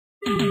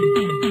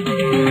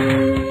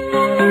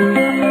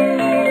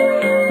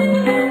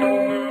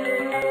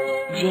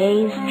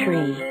Jay's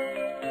Tree.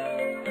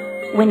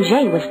 When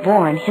Jay was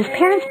born, his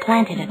parents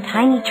planted a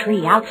tiny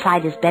tree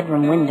outside his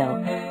bedroom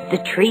window. The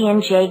tree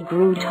and Jay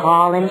grew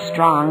tall and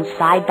strong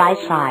side by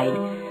side.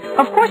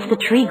 Of course, the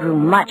tree grew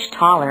much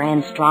taller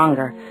and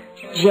stronger.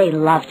 Jay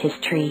loved his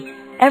tree.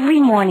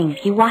 Every morning,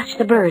 he watched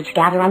the birds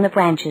gather on the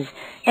branches,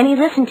 and he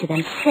listened to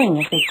them sing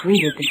as they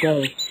greeted the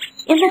day.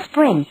 In the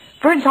spring,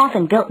 birds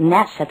often built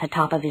nests at the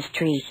top of his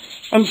tree,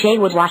 and Jay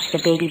would watch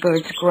the baby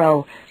birds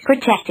grow,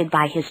 protected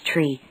by his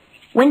tree.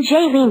 When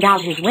Jay leaned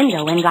out his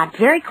window and got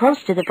very close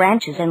to the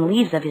branches and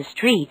leaves of his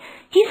tree,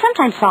 he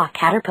sometimes saw a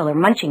caterpillar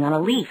munching on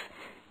a leaf.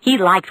 He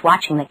liked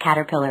watching the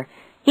caterpillar.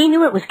 He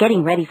knew it was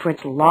getting ready for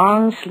its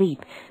long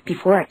sleep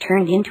before it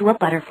turned into a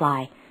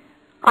butterfly.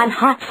 On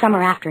hot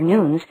summer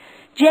afternoons,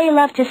 Jay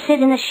loved to sit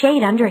in the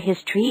shade under his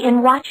tree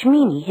and watch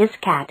Mimi, his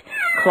cat,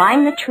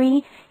 climb the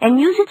tree and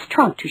use its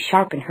trunk to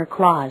sharpen her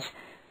claws.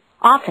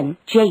 Often,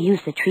 Jay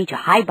used the tree to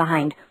hide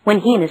behind when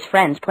he and his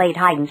friends played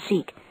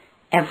hide-and-seek.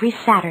 Every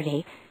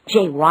Saturday,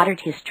 Jay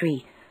watered his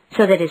tree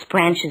so that his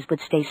branches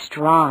would stay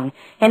strong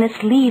and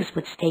its leaves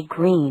would stay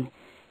green.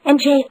 And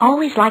Jay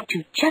always liked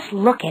to just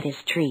look at his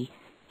tree.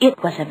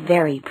 It was a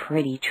very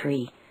pretty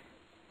tree.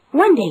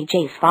 One day,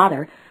 Jay's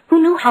father,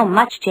 who knew how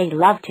much Jay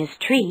loved his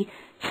tree,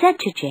 said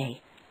to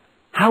Jay,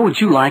 "How would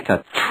you like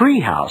a tree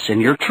house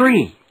in your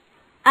tree?"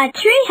 A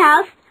tree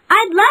house?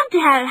 I'd love to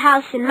have a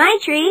house in my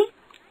tree.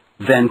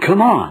 Then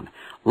come on.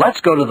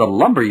 Let's go to the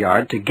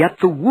lumberyard to get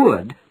the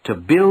wood to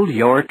build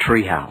your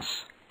tree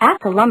house. At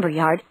the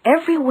lumberyard,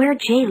 everywhere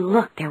Jay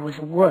looked there was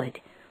wood.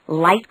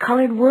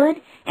 Light-colored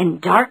wood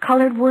and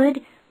dark-colored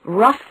wood,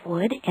 rough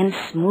wood and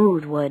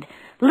smooth wood,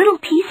 little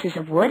pieces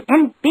of wood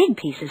and big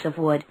pieces of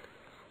wood.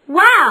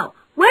 Wow!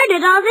 Where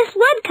did all this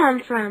wood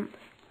come from?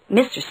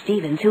 Mr.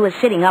 Stevens, who was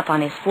sitting up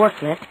on his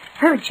forklift,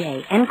 heard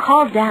Jay and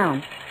called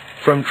down.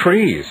 From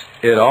trees.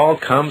 It all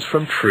comes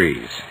from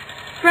trees.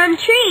 From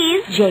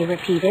trees? Jay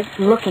repeated,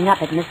 looking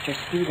up at Mr.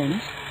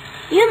 Stevens.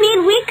 You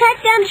mean we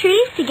cut down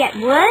trees to get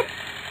wood?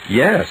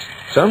 Yes,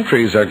 some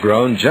trees are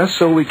grown just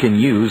so we can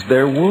use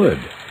their wood.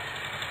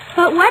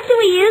 But what do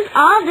we use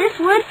all this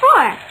wood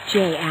for?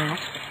 Jay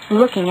asked,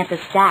 looking at the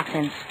stacks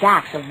and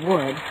stacks of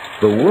wood.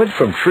 The wood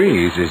from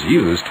trees is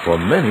used for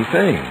many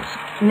things.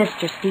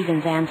 Mr.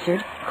 Stevens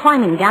answered,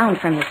 climbing down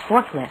from his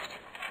forklift.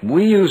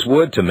 We use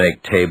wood to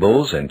make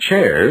tables and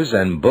chairs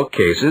and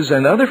bookcases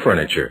and other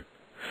furniture.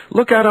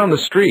 Look out on the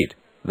street.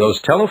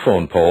 Those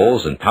telephone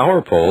poles and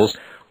power poles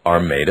are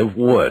made of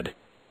wood.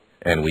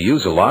 And we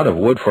use a lot of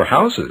wood for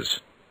houses.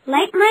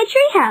 Like my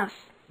treehouse.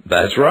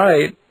 That's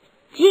right.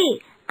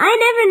 Gee, I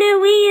never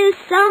knew we used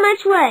so much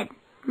wood.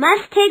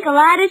 Must take a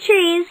lot of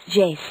trees.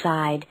 Jay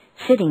sighed,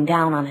 sitting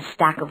down on a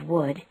stack of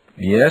wood.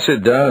 Yes,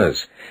 it does.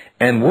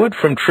 And wood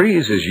from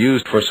trees is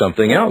used for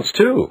something else,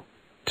 too.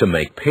 To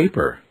make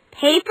paper.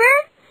 Paper?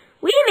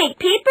 We make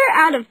paper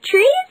out of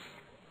trees?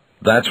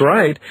 That's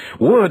right.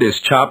 Wood is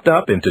chopped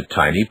up into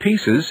tiny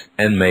pieces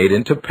and made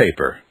into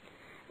paper.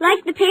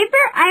 Like the paper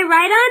I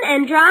write on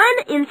and draw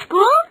on in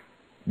school?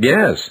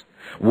 Yes.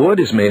 Wood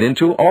is made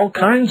into all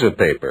kinds of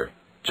paper.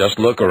 Just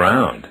look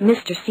around.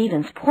 Mr.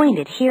 Stevens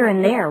pointed here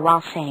and there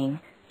while saying,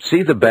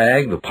 See the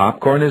bag the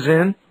popcorn is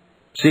in?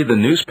 See the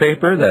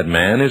newspaper that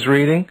man is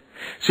reading?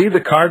 See the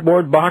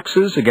cardboard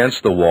boxes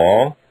against the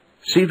wall?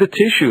 See the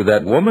tissue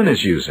that woman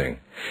is using?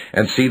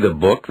 And see the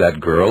book that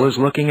girl is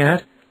looking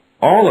at?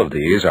 All of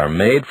these are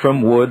made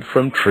from wood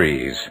from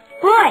trees.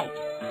 Boy,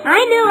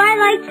 I knew I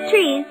liked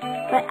trees,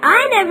 but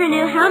I never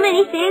knew how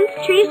many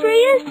things trees were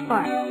used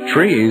for.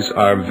 Trees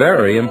are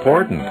very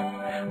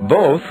important,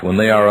 both when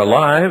they are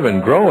alive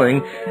and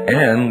growing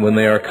and when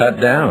they are cut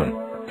down.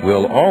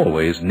 We'll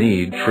always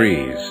need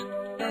trees.